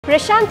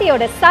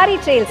Prashantiyoda Saree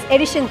Trails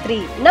Edition 3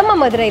 நம்ம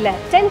மதுரையில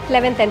 10th,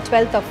 11th and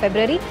 12th of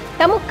February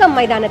Tamukkam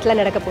மைதானத்துல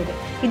நடக்க போகுது.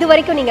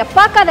 இதுவரைக்கும் நீங்க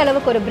பார்க்காத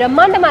அளவுக்கு ஒரு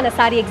பிரம்மாண்டமான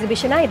சாரி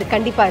எக்ஸிபிஷனா இது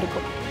கண்டிப்பா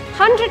இருக்கும்.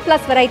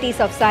 100+ varieties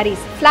of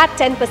sarees, flat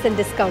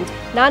 10% discount.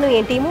 நானும்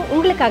என் டீமும்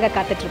உங்களுக்காக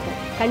காத்துட்டு இருக்கோம்.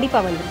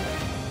 கண்டிப்பா வந்துருங்க.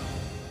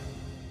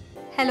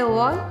 Hello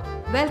all,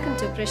 welcome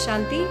to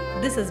Prashanti.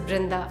 This is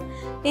Brinda.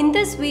 In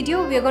this video,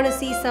 we are going to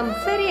see some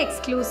very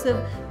exclusive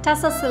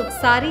Tussar Silk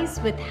sarees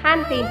with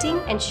hand painting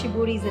and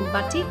shiburis in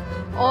batik.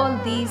 All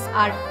these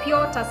are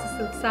pure Tussar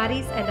Silk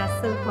sarees and are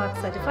silk mark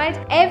certified.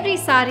 Every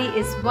saree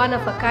is one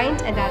of a kind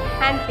and are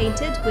hand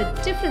painted with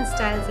different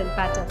styles and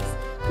patterns.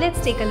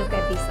 Let's take a look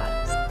at these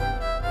sarees.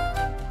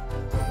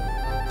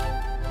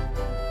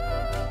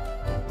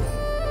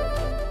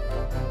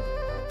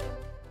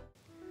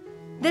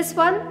 This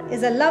one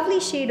is a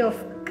lovely shade of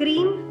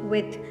cream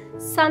with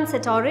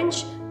sunset orange.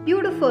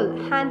 Beautiful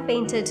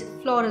hand-painted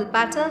floral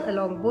pattern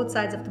along both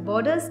sides of the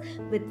borders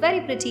with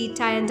very pretty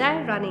tie and dye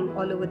running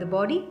all over the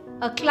body.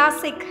 A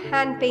classic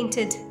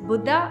hand-painted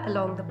Buddha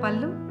along the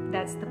pallu,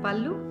 that's the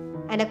pallu,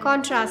 and a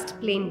contrast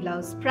plain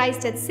blouse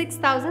priced at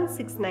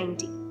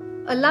 6,690.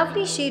 A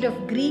lovely shade of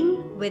green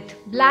with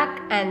black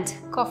and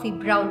coffee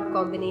brown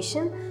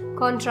combination.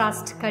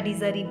 Contrast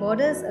kadizari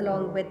borders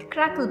along with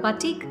crackle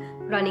batik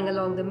running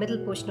along the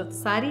middle portion of the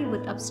saree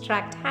with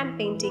abstract hand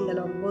painting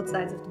along both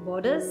sides of the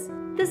borders.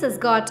 This has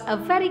got a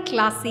very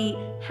classy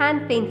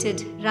hand-painted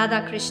Radha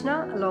Krishna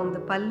along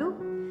the pallu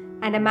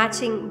and a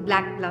matching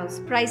black blouse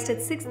priced at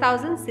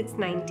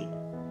 6,690.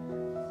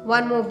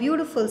 One more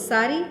beautiful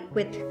saree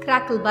with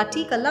crackle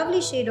batik, a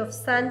lovely shade of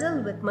sandal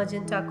with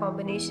magenta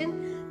combination,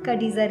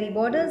 kadizari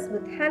borders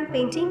with hand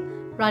painting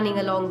running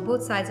along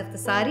both sides of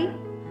the saree.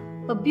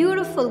 A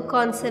beautiful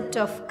concept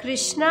of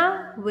Krishna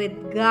with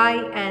Guy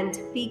and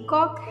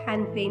Peacock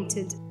hand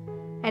painted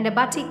and a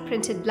batik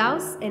printed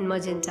blouse in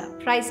magenta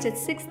priced at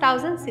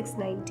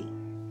 6,690.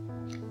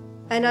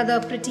 Another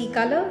pretty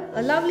color,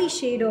 a lovely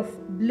shade of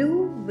blue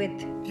with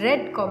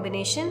red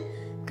combination,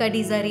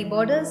 kadizari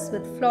borders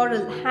with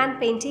floral hand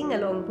painting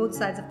along both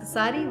sides of the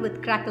saree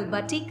with crackle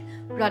batik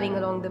running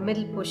along the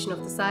middle portion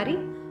of the saree.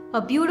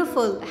 A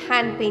beautiful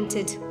hand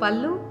painted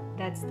pallu,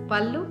 that's the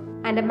pallu,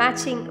 and a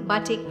matching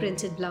batik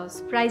printed blouse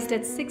priced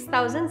at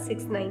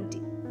 6,690.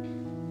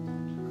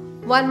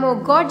 One more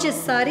gorgeous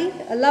saree,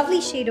 a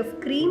lovely shade of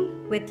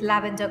cream with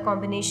lavender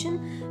combination,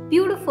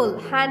 beautiful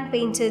hand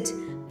painted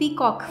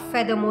peacock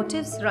feather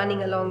motifs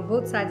running along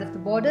both sides of the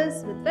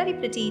borders with very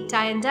pretty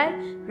tie and dye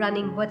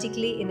running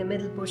vertically in the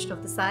middle portion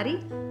of the saree.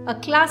 A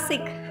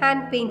classic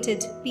hand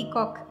painted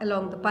peacock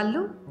along the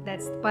pallu,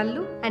 that's the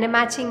pallu, and a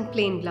matching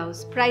plain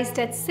blouse priced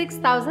at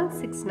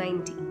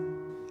 6,690.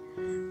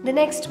 The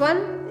next one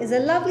is a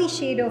lovely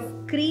shade of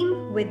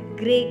cream with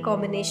grey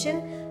combination,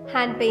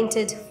 hand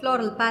painted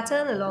floral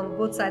pattern along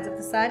both sides of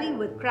the saree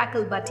with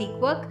crackle batik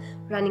work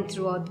running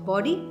throughout the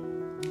body.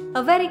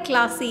 A very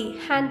classy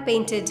hand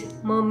painted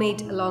mermaid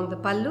along the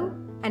pallu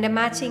and a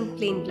matching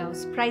plain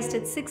blouse priced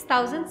at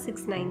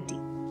 6,690.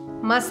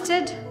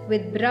 Mustard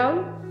with brown,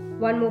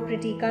 one more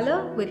pretty color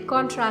with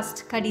contrast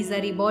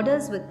kadizari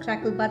borders with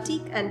crackle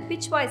batik and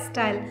pitchwise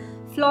style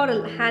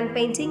floral hand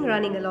painting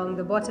running along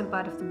the bottom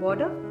part of the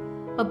border.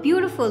 A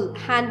beautiful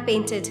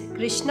hand-painted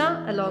Krishna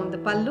along the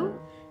pallu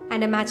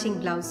and a matching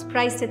blouse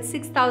priced at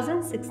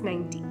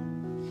 6,690.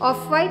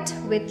 Off-white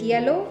with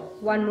yellow,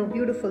 one more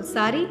beautiful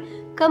saree,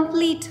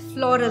 complete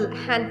floral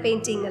hand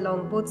painting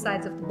along both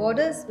sides of the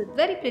borders with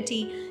very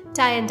pretty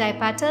tie and dye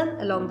pattern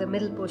along the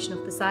middle portion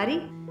of the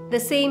saree. The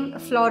same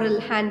floral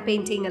hand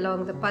painting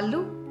along the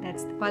pallu,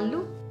 that's the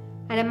pallu,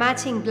 and a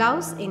matching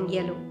blouse in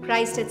yellow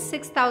priced at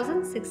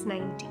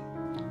 6,690.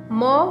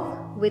 Mauve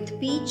with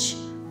peach,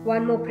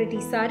 one more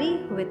pretty saree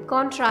with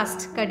contrast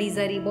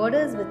kadizari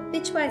borders with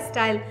pitchwise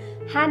style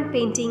hand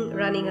painting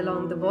running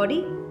along the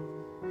body.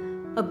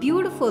 A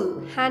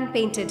beautiful hand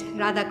painted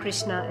Radha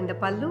Krishna in the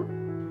pallu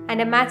and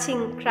a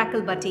matching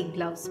crackle batik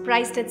blouse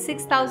priced at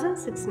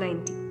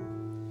 6,690.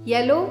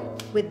 Yellow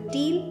with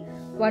teal,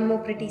 one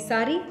more pretty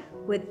saree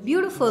with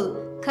beautiful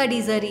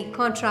kadizari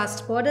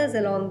contrast borders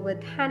along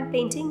with hand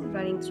painting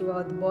running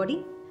throughout the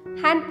body.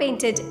 Hand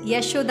painted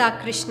Yashoda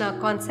Krishna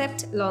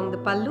concept along the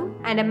pallu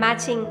and a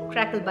matching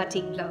crackle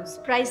batik blouse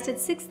priced at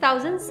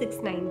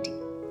 6,690.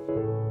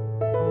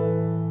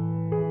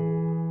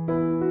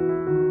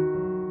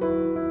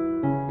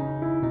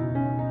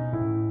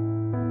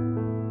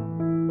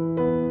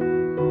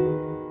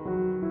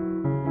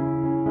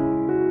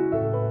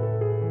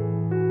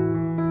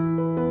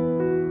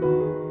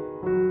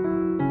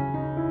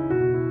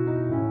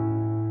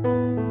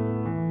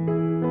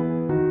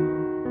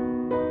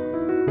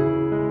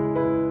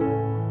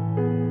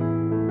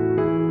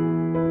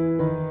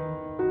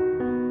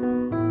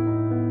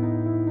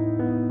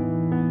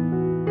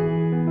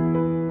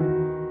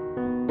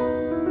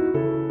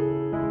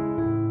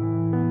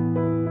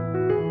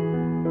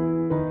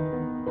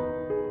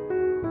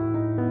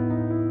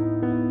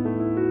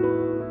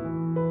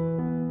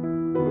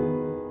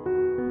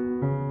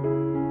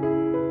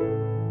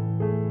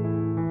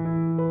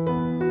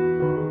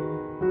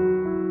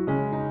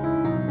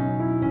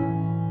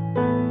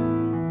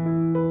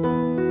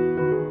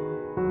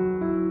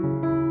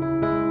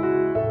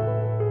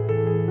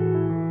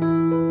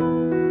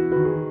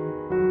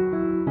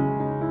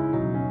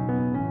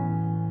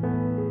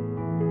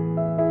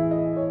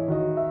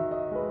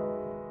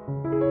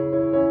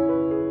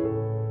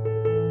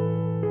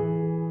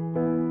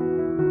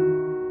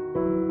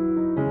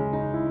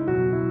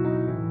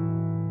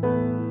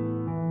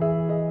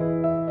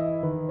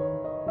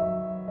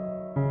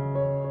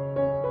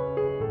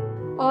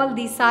 All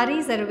these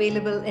sarees are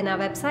available in our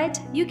website.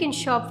 You can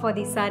shop for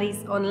these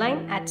sarees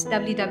online at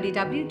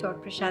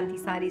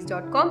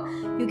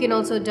www.prashantisarees.com. You can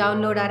also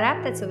download our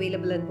app that's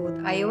available in both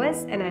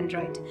iOS and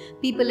Android.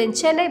 People in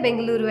Chennai,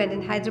 Bengaluru and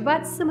in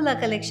Hyderabad, similar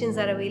collections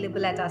are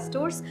available at our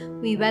stores.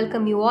 We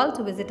welcome you all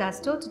to visit our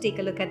store to take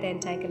a look at the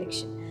entire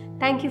collection.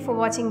 Thank you for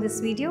watching this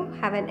video.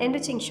 Have an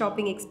enriching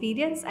shopping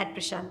experience at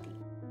Prashanti.